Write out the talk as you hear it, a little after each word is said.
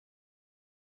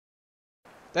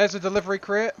There's a delivery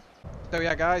crate. There we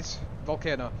are, guys.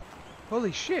 Volcano.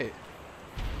 Holy shit.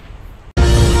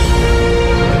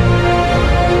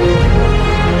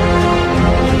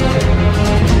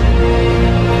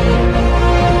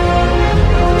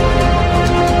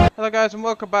 Hello guys and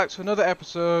welcome back to another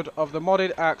episode of the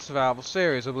modded ARK survival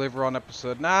series. I believe we're on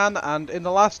episode 9, and in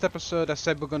the last episode I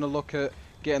said we're going to look at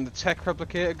getting the tech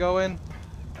replicator going.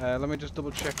 Let me just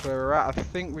double check where we're at. I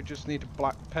think we just need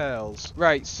black pearls.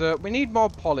 Right, so we need more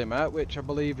polymer, which I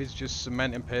believe is just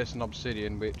cement and paste and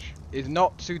obsidian, which is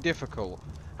not too difficult.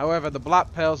 However, the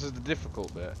black pearls is the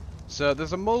difficult bit. So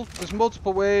there's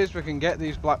multiple ways we can get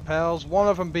these black pearls, one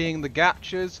of them being the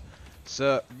gachas.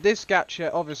 So this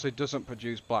gacha obviously doesn't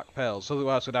produce black pearls,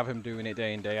 otherwise we'd have him doing it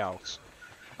day in day out.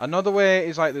 Another way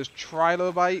is like there's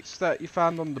trilobites that you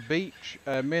found on the beach,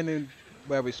 mainly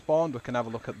where we spawned. We can have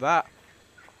a look at that.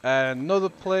 Another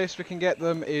place we can get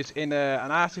them is in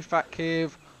an artifact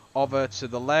cave over to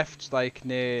the left, like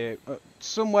near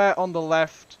somewhere on the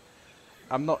left.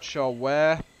 I'm not sure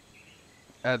where.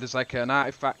 There's like an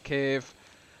artifact cave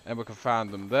and we can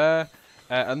find them there.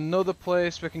 Another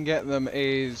place we can get them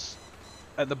is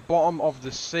at the bottom of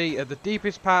the sea. At the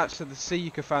deepest parts of the sea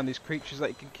you can find these creatures that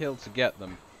you can kill to get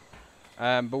them.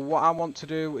 But what I want to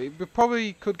do, we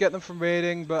probably could get them from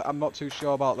raiding, but I'm not too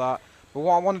sure about that. But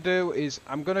what I want to do is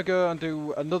I'm going to go and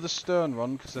do another stone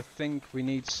run, because I think we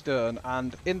need stone,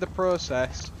 and in the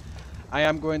process I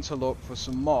am going to look for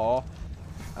some more,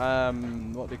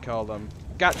 what do you call them?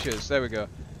 Gachas, there we go.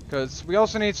 Because we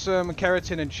also need some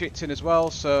keratin and chitin as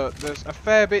well, so there's a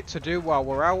fair bit to do while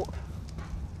we're out.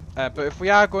 But if we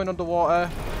are going underwater,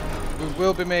 we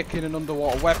will be making an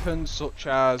underwater weapon, such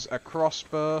as a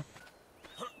crossbow.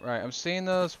 Right, I'm seeing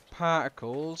those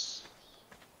particles.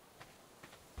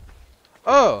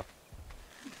 Oh!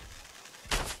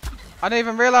 I didn't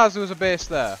even realise there was a base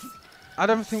there. I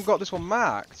don't think we've got this one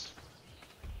marked.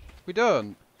 We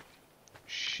don't.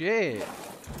 Shit.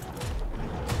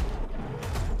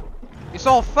 It's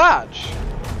all thatch.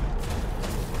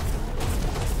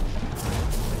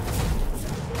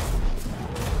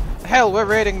 Hell, we're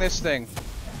raiding this thing.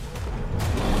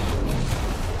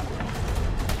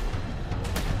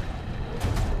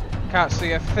 Can't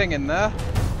see a thing in there.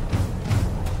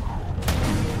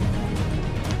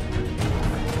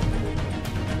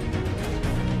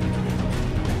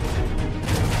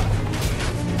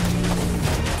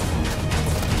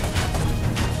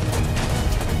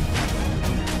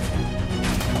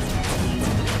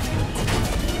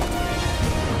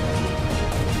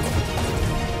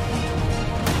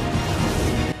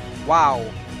 Wow.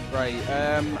 Right,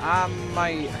 I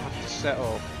might have to set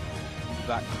up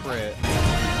that crate.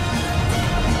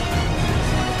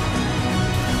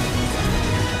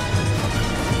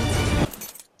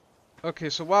 Okay,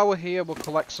 so while we're here, we'll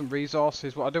collect some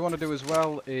resources. What I do want to do as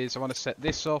well is I want to set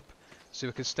this up so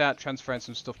we can start transferring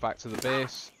some stuff back to the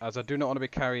base, as I do not want to be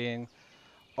carrying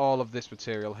all of this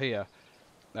material here.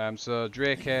 So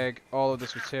Drake egg, all of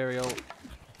this material.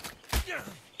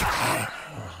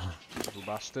 Little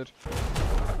bastard.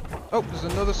 Oh, there's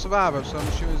another survivor, so I'm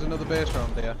assuming there's another base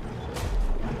around here.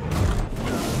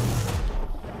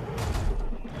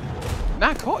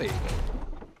 Narcotic?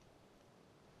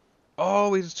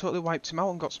 Oh, he's totally wiped him out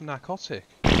and got some narcotic.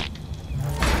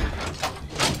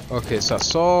 Okay, so I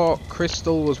saw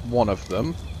crystal was one of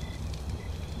them.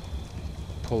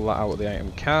 Pull that out of the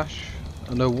item cache.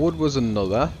 I know wood was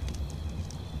another.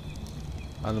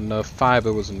 And I know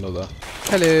fibre was another.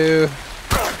 Hello!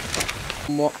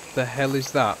 What the hell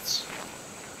is that?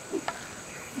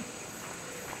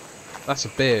 That's a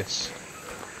base.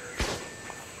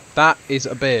 That is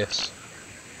a base.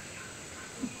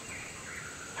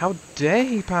 How dare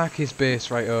he park his base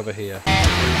right over here?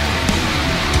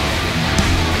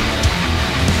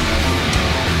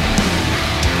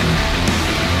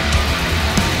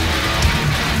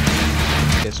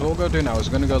 Okay, so what we're going to do now is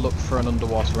we're going to go look for an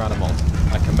underwater animal,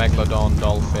 like a megalodon,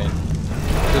 dolphin.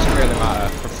 Doesn't really matter.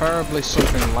 Preferably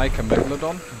something like a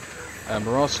megalodon.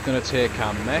 We're also going to take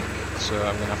our mech, so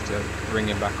I'm going to have to bring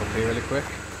him back up here really quick.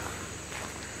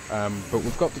 But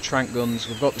we've got the tranq guns,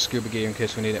 we've got the scuba gear in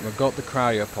case we need it, and we've got the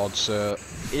cryopod, so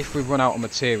if we run out of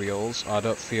materials, I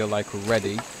don't feel like we're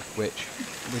ready, which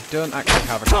we don't actually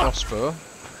have a crossbow,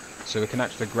 so we can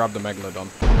actually grab the megalodon.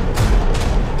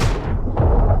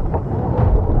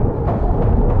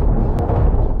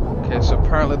 Okay, so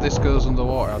apparently this goes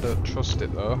underwater. I don't trust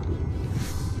it though.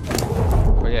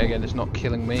 But yeah, again, it's not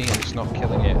killing me and it's not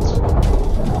killing it. So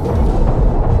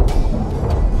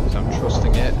I'm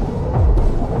trusting it.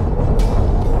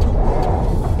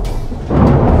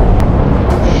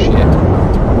 Shit.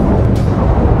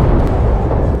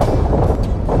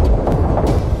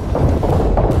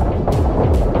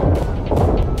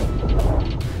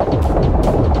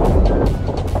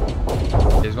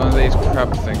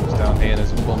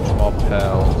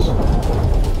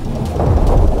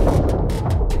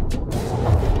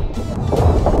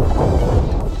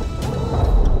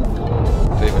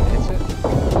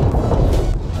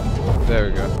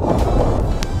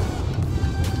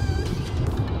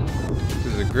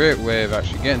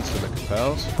 You're getting silica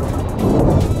pearls.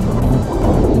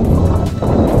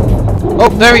 Oh,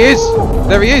 there he is!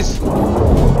 There he is!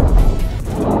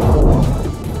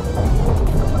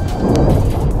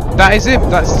 That is him!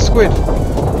 That's the squid!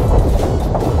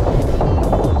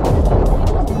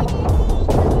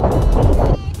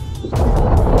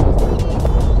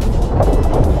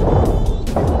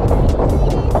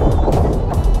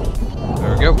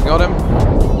 There we go, we got him.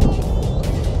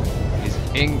 He's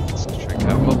inked. Let's try and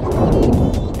count him up.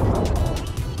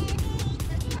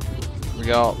 We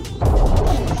got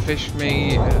fish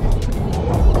meat.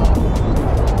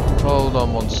 Hold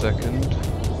on 1 second.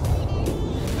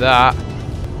 That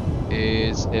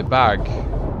is a bag.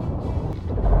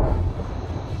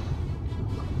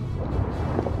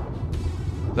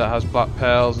 That has black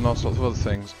pearls and all sorts of other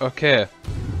things. Okay.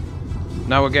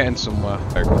 Now we're getting somewhere.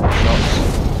 Very good shots.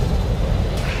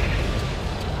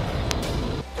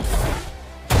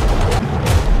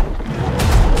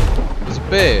 There's a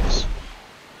base.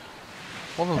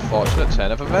 What an unfortunate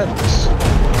turn of events.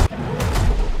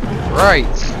 Right.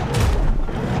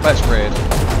 Let's raid.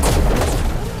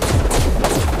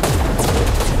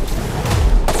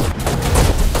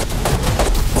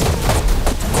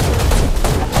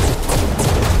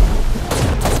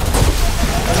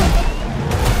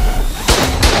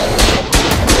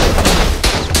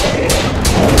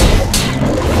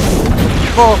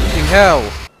 Fucking hell!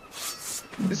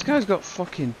 This guy's got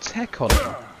fucking tech on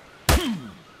him.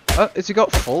 Has he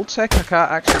got full tech? I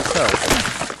can't actually tell.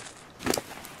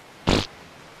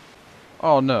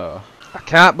 Oh no. I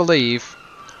can't believe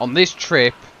on this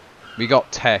trip we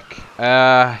got tech.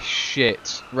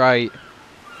 Shit. Right.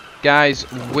 Guys,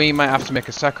 we might have to make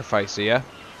a sacrifice here.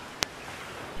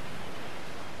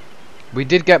 We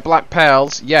did get black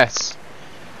pearls, yes.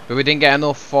 But we didn't get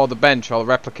enough for the bench or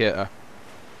the replicator.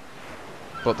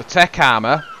 But the tech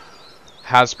armor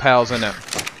has pearls in it.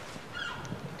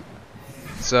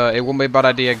 So it wouldn't be a bad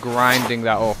idea grinding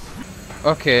that up.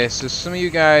 Okay, so some of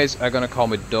you guys are going to call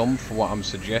me dumb for what I'm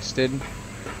suggesting.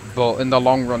 But in the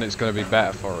long run it's going to be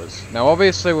better for us. Now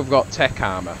obviously we've got tech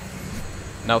armor.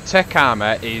 Now tech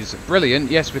armor is brilliant.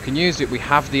 Yes, we can use it. We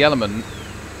have the element.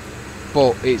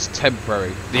 But it's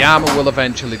temporary. The armor will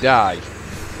eventually die.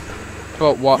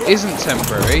 But what isn't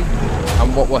temporary,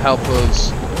 and what will help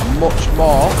us much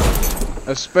more,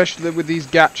 especially with these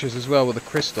gachas as well with the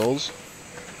crystals,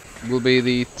 will be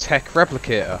the tech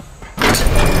replicator.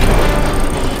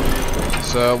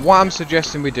 So what I'm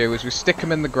suggesting we do is we stick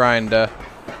them in the grinder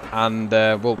and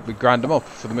we grind them up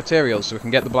for the materials so we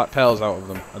can get the black pearls out of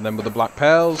them. And then with the black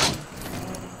pearls,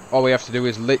 all we have to do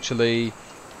is literally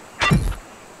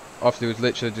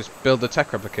just build the tech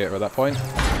replicator at that point.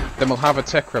 Then we'll have a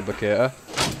tech replicator.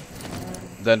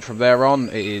 Then from there on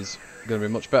it is going to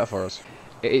be much better for us.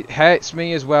 It hurts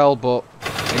me as well, but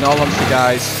in all honesty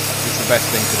guys, it's the best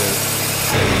thing to do.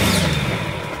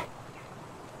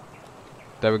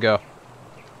 There we go.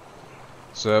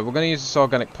 So we're going to use this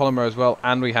organic polymer as well,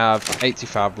 and we have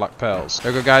 85 black pearls.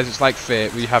 There we go guys, it's like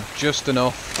fate, we have just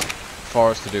enough for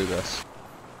us to do this.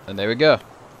 And there we go.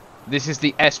 This is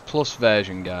the S Plus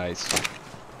version guys,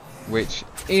 which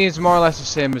is more or less the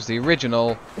same as the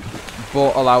original,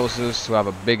 but allows us to have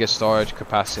a bigger storage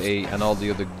capacity and all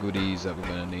the other goodies that we're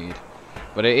going to need.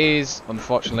 But it is,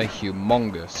 unfortunately,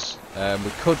 humongous.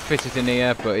 We could fit it in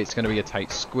here, but it's going to be a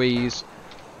tight squeeze.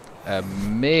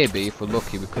 Maybe, if we're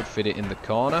lucky, we could fit it in the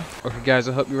corner. Okay guys,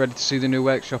 I hope you're ready to see the new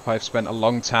workshop. I've spent a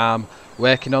long time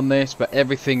working on this, but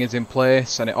everything is in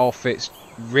place and it all fits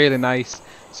really nice.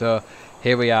 So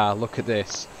here we are, look at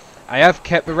this. I have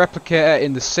kept the replicator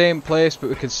in the same place, but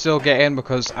we can still get in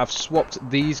because I've swapped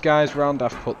these guys around.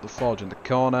 I've put the forge in the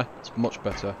corner. It's much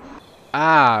better.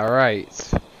 Ah, right.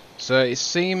 So it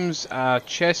seems our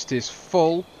chest is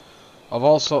full of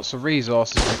all sorts of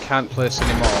resources we can't place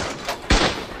anymore.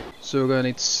 So we're going to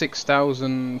need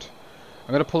 6,000. I'm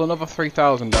going to pull another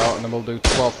 3,000 out and then we'll do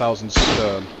 12,000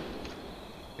 stone.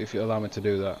 If you allow me to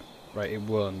do that. Right, it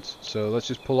won't. So let's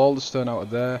just pull all the stone out of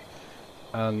there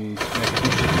and make as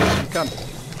much as we can.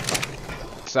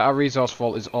 So our resource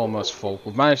vault is almost full.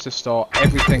 We've managed to store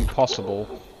everything possible,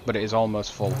 but it is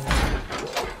almost full.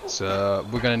 So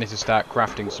we're going to need to start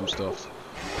crafting some stuff.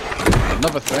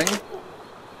 Another thing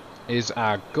is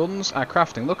our guns, our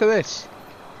crafting. Look at this.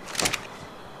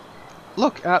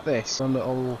 Look at this. A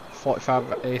little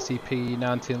 45 ACP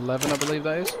 1911, I believe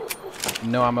that is.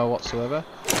 No ammo whatsoever.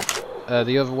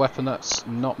 The other weapon that's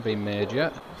not been made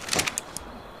yet.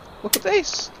 Look at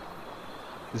this.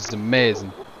 This is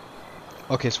amazing.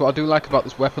 Okay, so what I do like about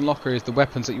this weapon locker is the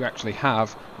weapons that you actually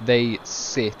have, they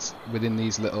sit within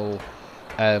these little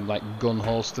like gun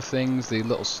holster things, the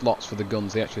little slots for the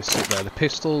guns, they actually sit there. The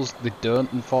pistols, they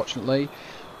don't, unfortunately,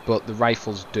 but the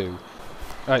rifles do.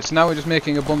 Right, so now we're just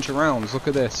making a bunch of rounds. Look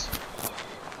at this.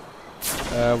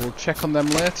 We'll check on them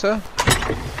later.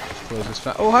 Close this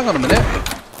oh, hang on a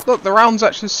minute. Look, the rounds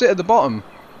actually sit at the bottom.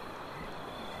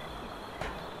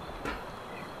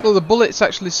 Look, the bullets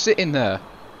actually sit in there.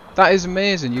 That is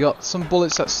amazing. You got some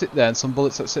bullets that sit there and some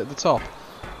bullets that sit at the top.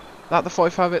 That the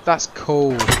 45 bit, that's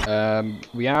cool.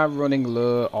 We are running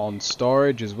low on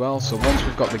storage as well, so once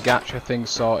we've got the gacha thing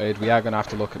sorted, we are going to have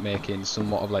to look at making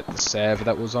somewhat of like the server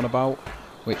that was on about,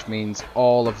 which means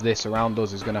all of this around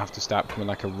us is going to have to start becoming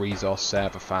like a resource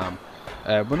server farm.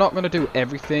 We're not going to do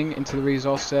everything into the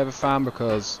resource server farm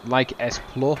because, like S+,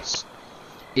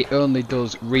 it only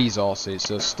does resources,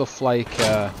 so stuff like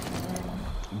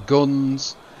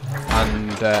guns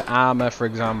and armor, for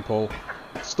example.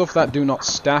 Stuff that do not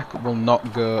stack will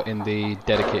not go in the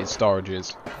dedicated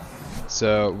storages.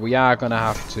 So we are going to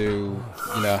have to,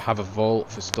 you know, have a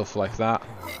vault for stuff like that.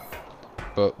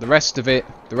 But the rest of it,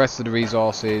 the rest of the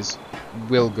resources,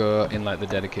 will go in like the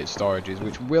dedicated storages,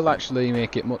 which will actually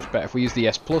make it much better. If we use the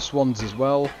S+ ones as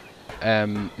well,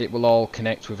 it will all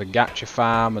connect with a gacha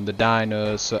farm and the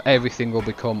dinos, so everything will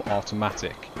become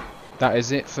automatic. That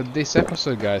is it for this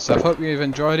episode, guys. So I hope you've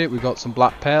enjoyed it. We got some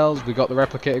black pearls, we got the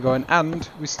replicator going, and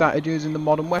we started using the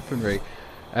modern weaponry.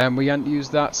 We hadn't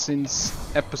used that since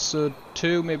episode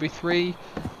 2, maybe 3.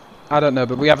 I don't know,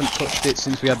 but we haven't touched it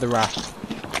since we had the raft.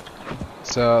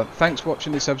 So thanks for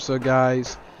watching this episode,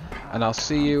 guys, and I'll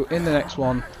see you in the next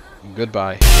one.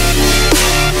 Goodbye.